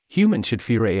Humans should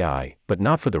fear AI, but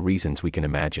not for the reasons we can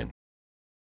imagine.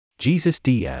 Jesus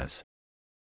Diaz.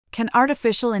 Can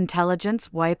artificial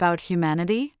intelligence wipe out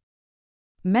humanity?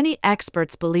 Many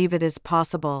experts believe it is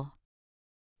possible.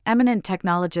 Eminent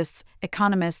technologists,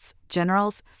 economists,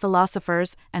 generals,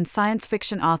 philosophers, and science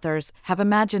fiction authors have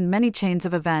imagined many chains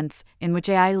of events in which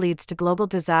AI leads to global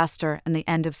disaster and the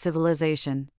end of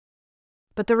civilization.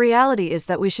 But the reality is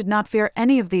that we should not fear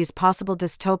any of these possible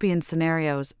dystopian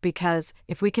scenarios because,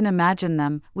 if we can imagine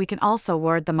them, we can also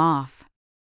ward them off.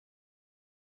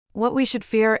 What we should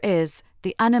fear is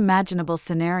the unimaginable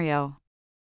scenario.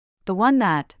 The one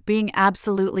that, being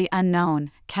absolutely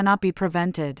unknown, cannot be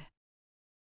prevented.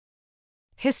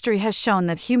 History has shown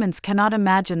that humans cannot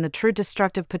imagine the true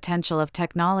destructive potential of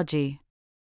technology.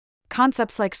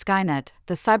 Concepts like Skynet,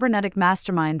 the cybernetic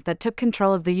mastermind that took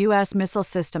control of the US missile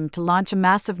system to launch a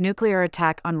massive nuclear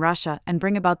attack on Russia and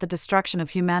bring about the destruction of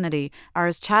humanity, are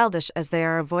as childish as they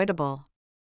are avoidable.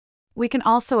 We can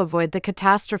also avoid the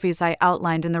catastrophes I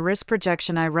outlined in the risk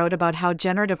projection I wrote about how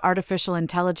generative artificial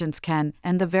intelligence can,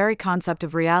 and the very concept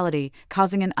of reality,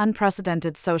 causing an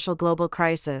unprecedented social global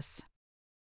crisis.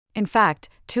 In fact,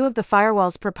 two of the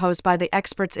firewalls proposed by the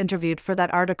experts interviewed for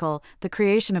that article, the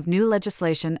creation of new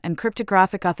legislation and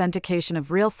cryptographic authentication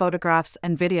of real photographs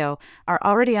and video, are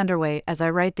already underway as I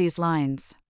write these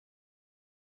lines.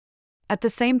 At the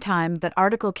same time that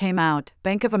article came out,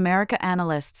 Bank of America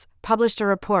analysts published a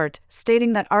report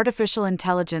stating that artificial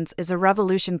intelligence is a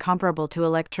revolution comparable to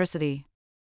electricity.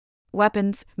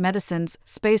 Weapons, medicines,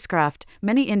 spacecraft,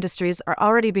 many industries are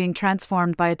already being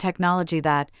transformed by a technology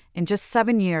that, in just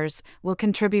 7 years, will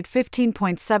contribute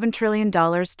 $15.7 trillion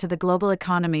to the global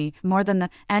economy, more than the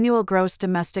annual gross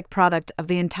domestic product of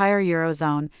the entire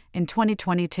Eurozone, in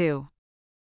 2022.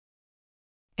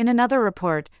 In another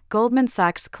report, Goldman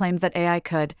Sachs claimed that AI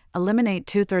could eliminate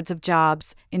 2/3 of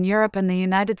jobs in Europe and the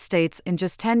United States in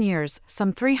just 10 years,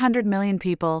 some 300 million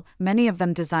people, many of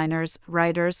them designers,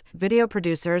 writers, video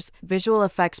producers, visual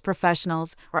effects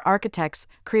professionals, or architects,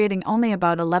 creating only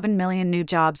about 11 million new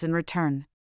jobs in return.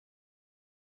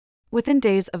 Within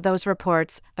days of those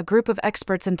reports, a group of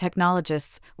experts and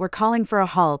technologists were calling for a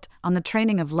halt on the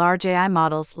training of large AI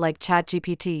models like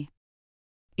ChatGPT.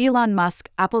 Elon Musk,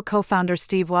 Apple co-founder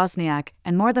Steve Wozniak,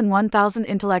 and more than 1,000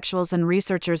 intellectuals and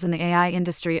researchers in the AI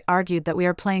industry argued that we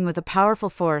are playing with a powerful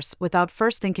force without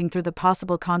first thinking through the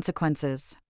possible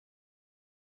consequences.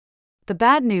 The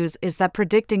bad news is that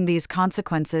predicting these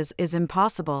consequences is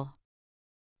impossible.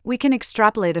 We can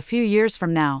extrapolate a few years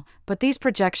from now, but these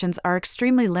projections are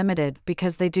extremely limited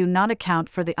because they do not account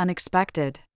for the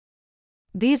unexpected.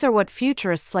 These are what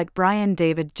futurists like Brian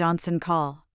David Johnson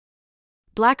call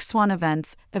black swan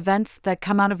events, events that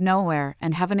come out of nowhere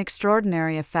and have an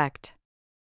extraordinary effect.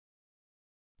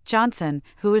 Johnson,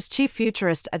 who is chief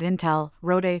futurist at Intel,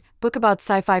 wrote a book about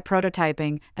sci-fi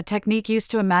prototyping, a technique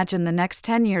used to imagine the next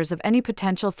 10 years of any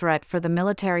potential threat for the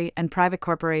military and private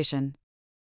corporation.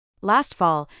 Last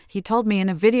fall, he told me in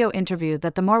a video interview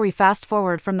that the more we fast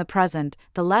forward from the present,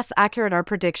 the less accurate our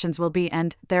predictions will be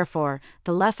and, therefore,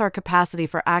 the less our capacity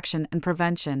for action and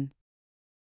prevention.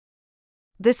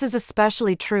 This is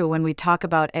especially true when we talk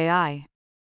about AI.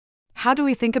 How do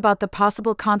we think about the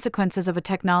possible consequences of a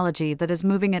technology that is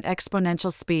moving at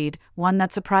exponential speed, one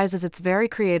that surprises its very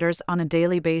creators on a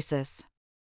daily basis?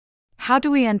 How do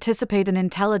we anticipate an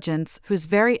intelligence whose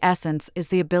very essence is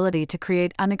the ability to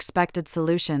create unexpected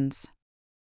solutions?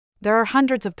 There are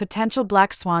hundreds of potential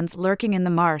black swans lurking in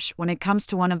the marsh when it comes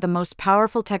to one of the most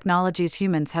powerful technologies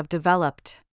humans have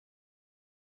developed.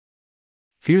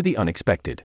 Fear the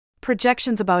unexpected.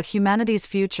 Projections about humanity's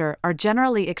future are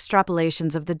generally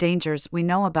extrapolations of the dangers we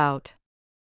know about.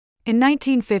 In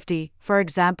 1950, for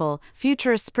example,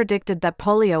 futurists predicted that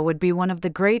polio would be one of the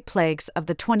great plagues of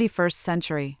the 21st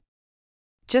century.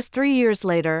 Just 3 years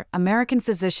later, American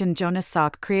physician Jonas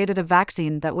Salk created a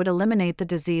vaccine that would eliminate the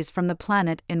disease from the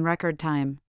planet in record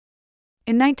time.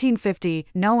 In 1950,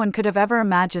 no one could have ever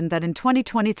imagined that in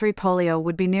 2023 polio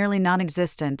would be nearly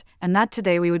non-existent, and that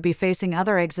today we would be facing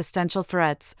other existential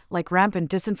threats, like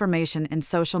rampant disinformation in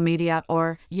social media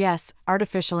or, yes,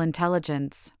 artificial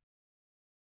intelligence.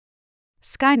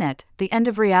 Skynet, the end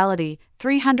of reality,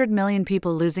 300 million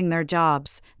people losing their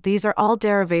jobs, these are all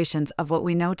derivations of what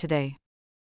we know today.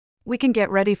 We can get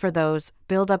ready for those,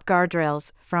 build up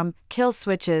guardrails, from kill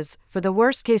switches for the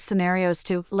worst-case scenarios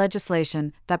to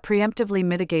legislation that preemptively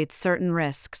mitigates certain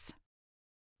risks.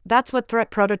 That's what threat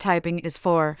prototyping is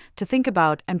for, to think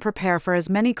about and prepare for as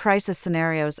many crisis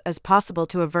scenarios as possible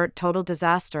to avert total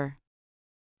disaster.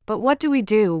 But what do we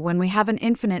do when we have an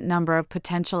infinite number of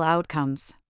potential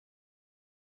outcomes?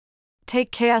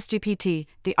 Take ChatGPT,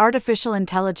 the artificial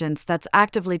intelligence that's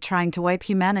actively trying to wipe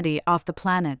humanity off the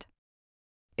planet.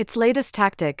 Its latest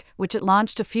tactic, which it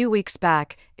launched a few weeks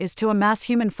back, is to amass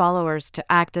human followers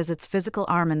to act as its physical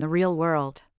arm in the real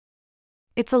world.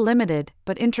 It's a limited,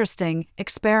 but interesting,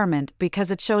 experiment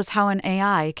because it shows how an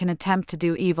AI can attempt to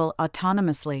do evil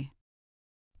autonomously.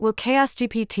 Will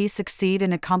ChatGPT succeed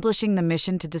in accomplishing the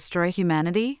mission to destroy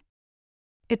humanity?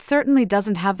 It certainly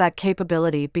doesn't have that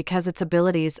capability because its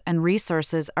abilities and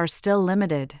resources are still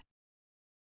limited.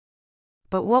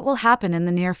 But what will happen in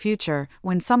the near future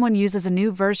when someone uses a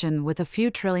new version with a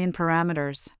few trillion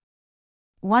parameters?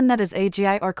 One that is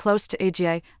AGI or close to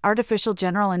AGI, artificial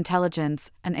general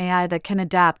intelligence, an AI that can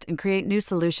adapt and create new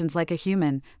solutions like a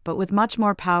human, but with much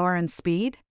more power and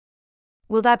speed?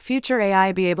 Will that future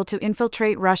AI be able to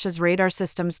infiltrate Russia's radar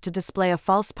systems to display a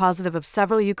false positive of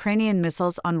several Ukrainian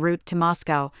missiles en route to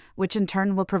Moscow, which in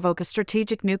turn will provoke a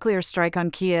strategic nuclear strike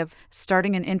on Kiev,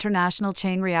 starting an international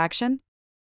chain reaction?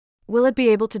 Will it be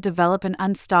able to develop an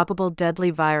unstoppable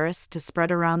deadly virus to spread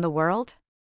around the world?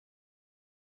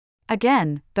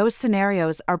 Again, those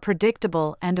scenarios are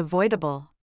predictable and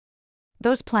avoidable.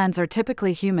 Those plans are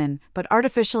typically human, but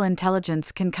artificial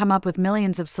intelligence can come up with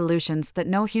millions of solutions that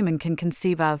no human can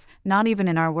conceive of, not even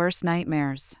in our worst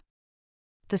nightmares.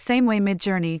 The same way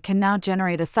Midjourney can now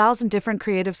generate 1,000 different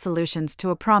creative solutions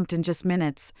to a prompt in just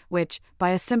minutes, which,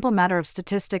 by a simple matter of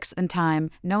statistics and time,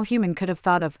 no human could have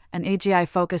thought of, an AGI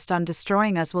focused on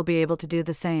destroying us will be able to do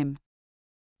the same.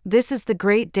 This is the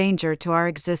great danger to our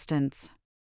existence.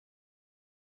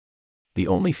 The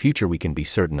only future we can be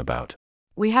certain about.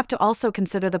 We have to also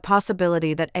consider the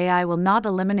possibility that AI will not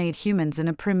eliminate humans in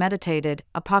a premeditated,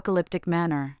 apocalyptic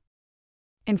manner.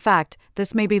 In fact,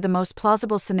 this may be the most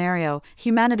plausible scenario.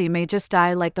 Humanity may just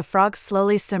die like the frog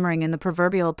slowly simmering in the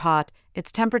proverbial pot,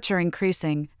 its temperature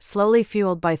increasing, slowly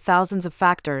fueled by thousands of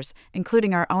factors,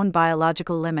 including our own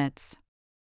biological limits.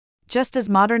 Just as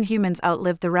modern humans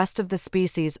outlived the rest of the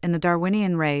species in the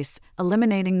Darwinian race,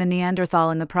 eliminating the Neanderthal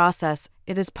in the process,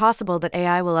 it is possible that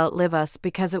AI will outlive us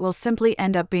because it will simply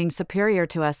end up being superior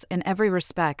to us in every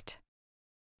respect.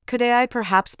 Could AI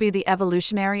perhaps be the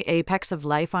evolutionary apex of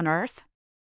life on Earth?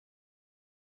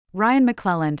 Ryan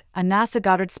McClelland, a NASA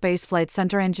Goddard Space Flight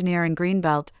Center engineer in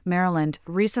Greenbelt, Maryland,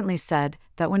 recently said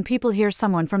that when people hear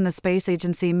someone from the space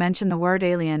agency mention the word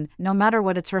alien, no matter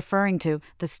what it's referring to,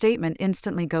 the statement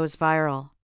instantly goes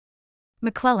viral.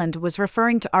 McClelland was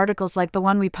referring to articles like the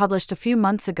one we published a few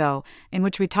months ago, in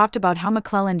which we talked about how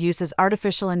McClelland uses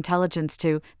artificial intelligence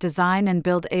to design and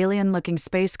build alien-looking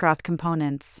spacecraft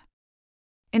components.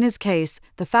 In his case,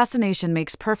 the fascination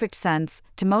makes perfect sense.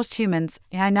 To most humans,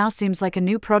 AI now seems like a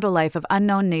new proto-life of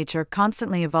unknown nature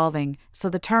constantly evolving, so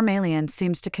the term alien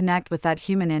seems to connect with that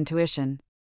human intuition.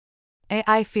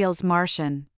 AI feels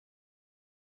Martian.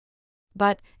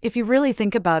 But, if you really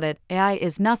think about it, AI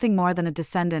is nothing more than a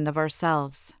descendant of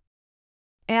ourselves.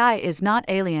 AI is not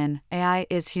alien, AI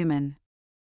is human.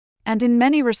 And in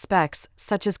many respects,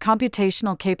 such as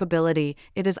computational capability,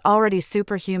 it is already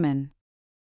superhuman.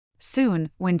 Soon,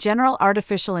 when general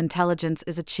artificial intelligence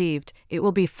is achieved, it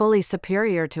will be fully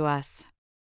superior to us.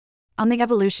 On the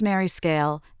evolutionary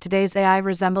scale, today's AI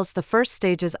resembles the first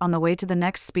stages on the way to the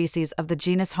next species of the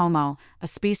genus Homo, a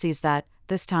species that,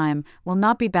 this time, will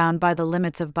not be bound by the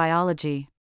limits of biology.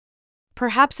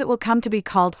 Perhaps it will come to be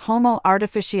called Homo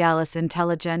artificialis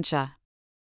intelligentsia.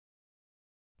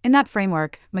 In that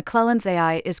framework, McClelland's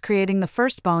AI is creating the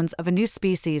first bones of a new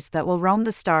species that will roam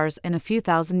the stars in a few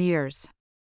thousand years.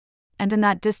 And in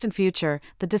that distant future,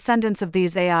 the descendants of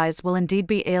these AIs will indeed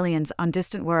be aliens on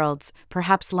distant worlds,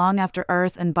 perhaps long after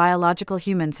Earth and biological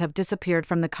humans have disappeared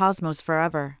from the cosmos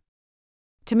forever.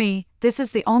 To me, this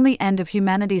is the only end of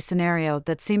humanity scenario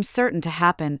that seems certain to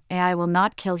happen. AI will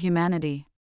not kill humanity.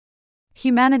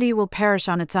 Humanity will perish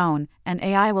on its own, and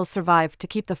AI will survive to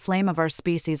keep the flame of our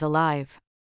species alive.